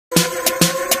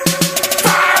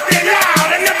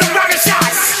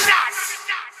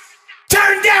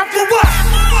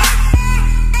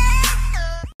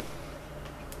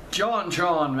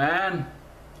JonTron, man.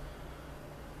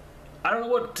 I don't know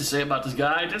what to say about this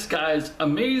guy. This guy is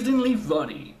amazingly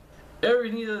funny.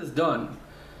 Everything he has done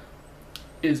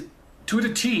is to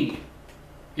the T.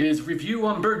 His review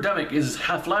on Birdemic is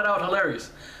flat out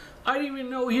hilarious. I didn't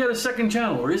even know he had a second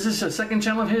channel. Or is this a second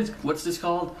channel of his? What's this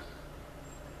called?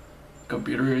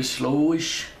 Computer is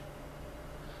slowish.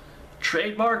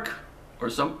 Trademark?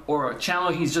 Or a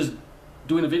channel he's just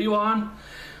doing a video on?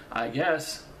 I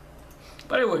guess.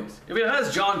 But anyways, if it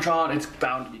has JonTron, it's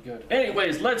bound to be good.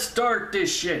 Anyways, let's start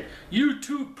this shit.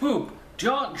 YouTube poop.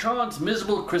 JonTron's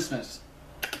miserable Christmas.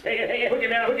 Hey, hook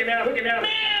it out. Meow!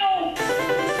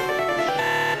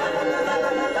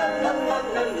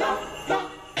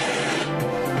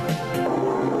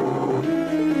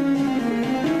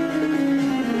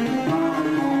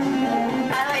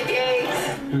 I like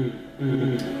eggs.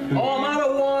 Oh, I'm out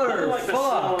of water. Like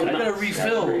fuck, I gotta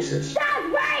refill.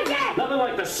 Nothing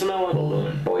like the smell of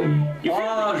balloon.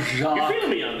 Oh, Jacques. You feel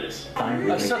me on this?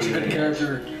 That's such a good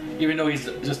character, even though he's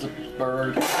just a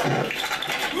bird.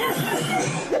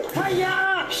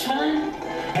 Hiya, son.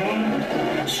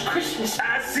 It's Christmas.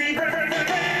 I see.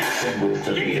 Sing with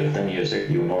the beat of the music,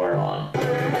 you moron.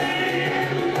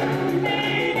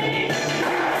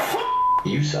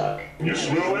 You suck. You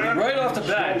smell that? Right off the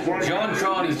bat,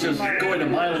 JonTron is just going a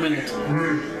mile a minute.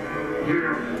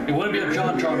 It wouldn't be a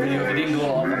JonTron video if it didn't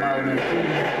go off a mile a minute.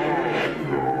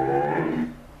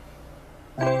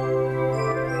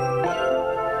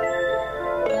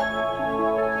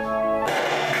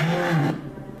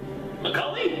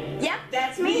 Yep,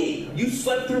 that's me. You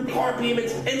slept through car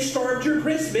payments and starved your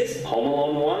Christmas. Home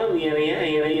Alone 1 on the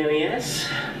NES.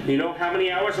 You know how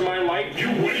many hours of my life You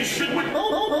wasted with...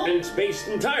 been spaced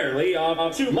entirely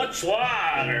on too much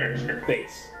water.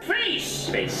 Face.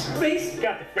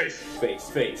 Got the face.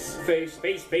 Face.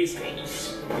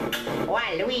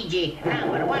 Why, Luigi,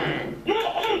 number one.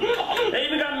 They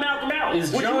even got mouth to mouth.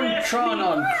 Is JonTron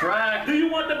on crack? Do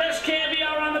you want the best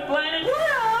caviar on the planet?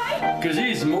 Because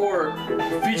he's more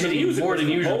fidgety more than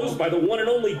usual. Composed by the one and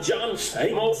only John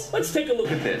Stamos. Let's take a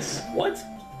look at this. What?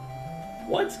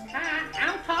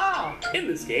 I'm tall. In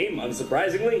this game,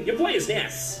 unsurprisingly, you play as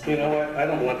Ness. You know what? I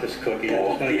don't want this cookie. I'm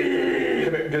just gonna get...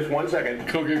 Come here, just 1 second.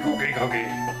 Cookie.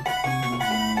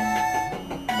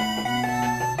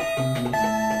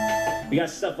 We got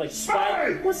stuff like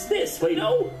spy. What's this? Wait,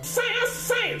 no.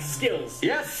 Science skills.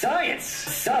 Yes, science.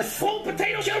 Full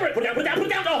potato children. Put down.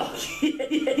 Oh,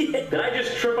 Did I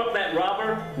just trip up that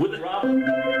robber with the robber?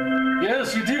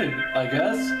 Yes, you did, I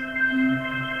guess.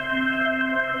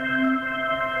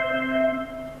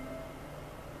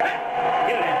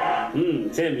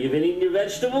 Tim, you been eating your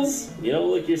vegetables? You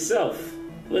don't look yourself.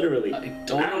 Literally. I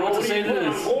don't know what to say to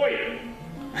this.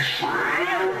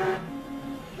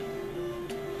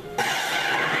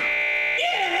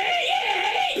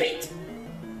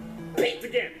 Pete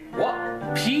again. What?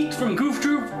 Pete from Goof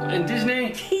Troop and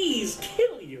Disney? Keys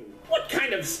kill you. What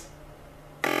kind of...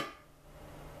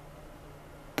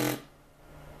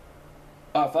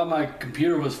 I thought my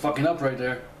computer was fucking up right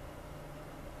there.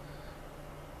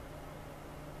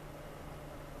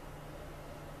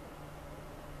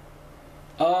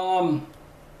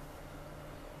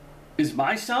 Is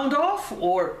my sound off,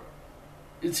 or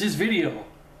it's his video?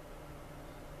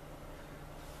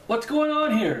 What's going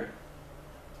on here?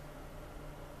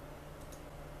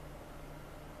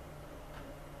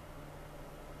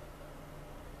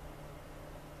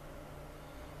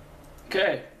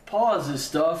 Okay, pause this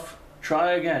stuff.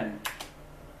 Try again.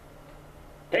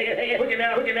 Hey, hook it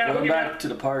out. Going back to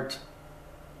the part.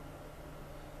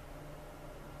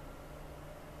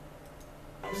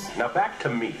 Now back to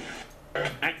me.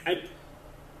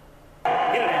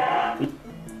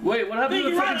 Wait, what happened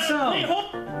to the fucking sound?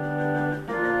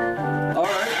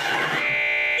 Alright.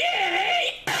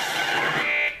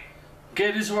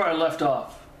 Okay, this is where I left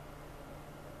off.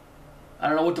 I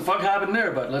don't know what the fuck happened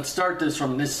there, but let's start this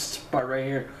from this part right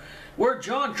here. Where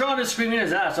JonTron is screaming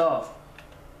his ass off.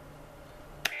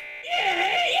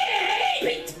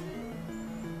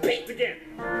 Pete again.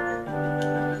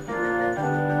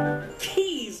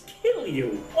 Keys kill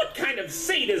you. What kind of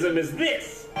sadism is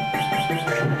this?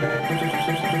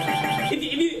 If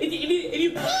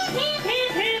you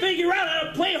figure out how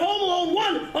to play Home Alone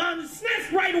 1 on the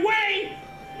SNES right away,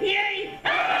 yay!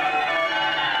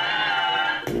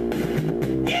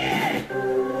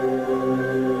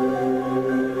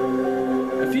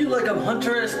 I feel like I'm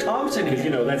Hunter S. Thompson here. You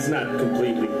know, that's not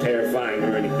completely terrifying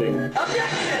or anything.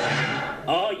 Objection!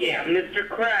 Oh, yeah. Mr.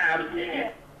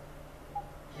 Krabs.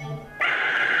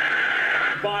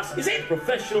 boss. Is that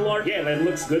professional art? Yeah, that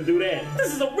looks good, do that.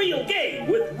 This is a real game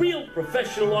with real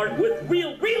professional art, with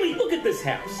real... Really, look at this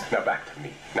house. Now back to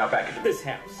me. Now back to This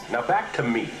house. Now back to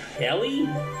me. Ellie?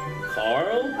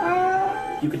 Carl?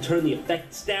 You can turn the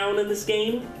effects down in this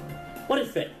game? What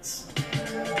effects?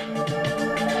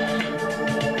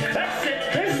 That's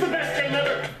it! This is the best game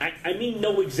ever! I mean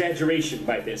no exaggeration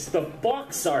by this. The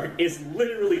box art is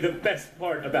literally the best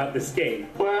part about this game.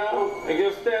 Well, I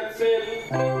guess that's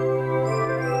it.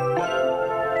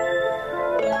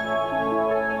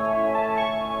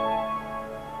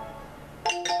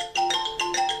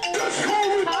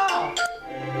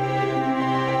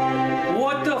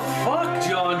 What the fuck,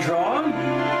 JonTron?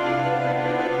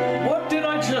 What did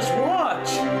I just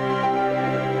watch?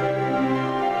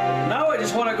 Now I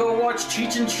just want to go watch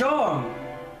Cheech and Chong.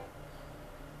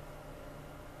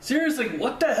 Seriously,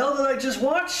 what the hell did I just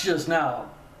watch just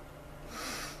now?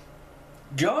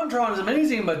 JonTron is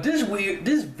amazing, but this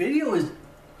video is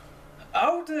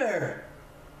out there.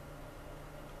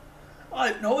 I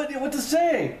have no idea what to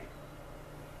say.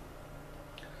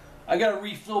 I gotta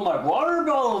refill my water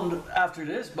bottle after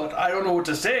this, but I don't know what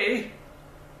to say.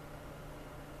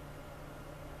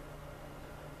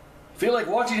 I feel like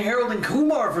watching Harold and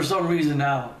Kumar for some reason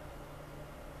now.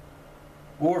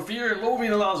 Or Fear and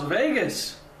Loathing in Las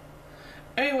Vegas.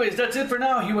 Anyways, that's it for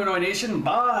now, Humanoid Nation.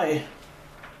 Bye.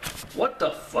 What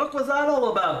the fuck was that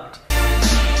all about?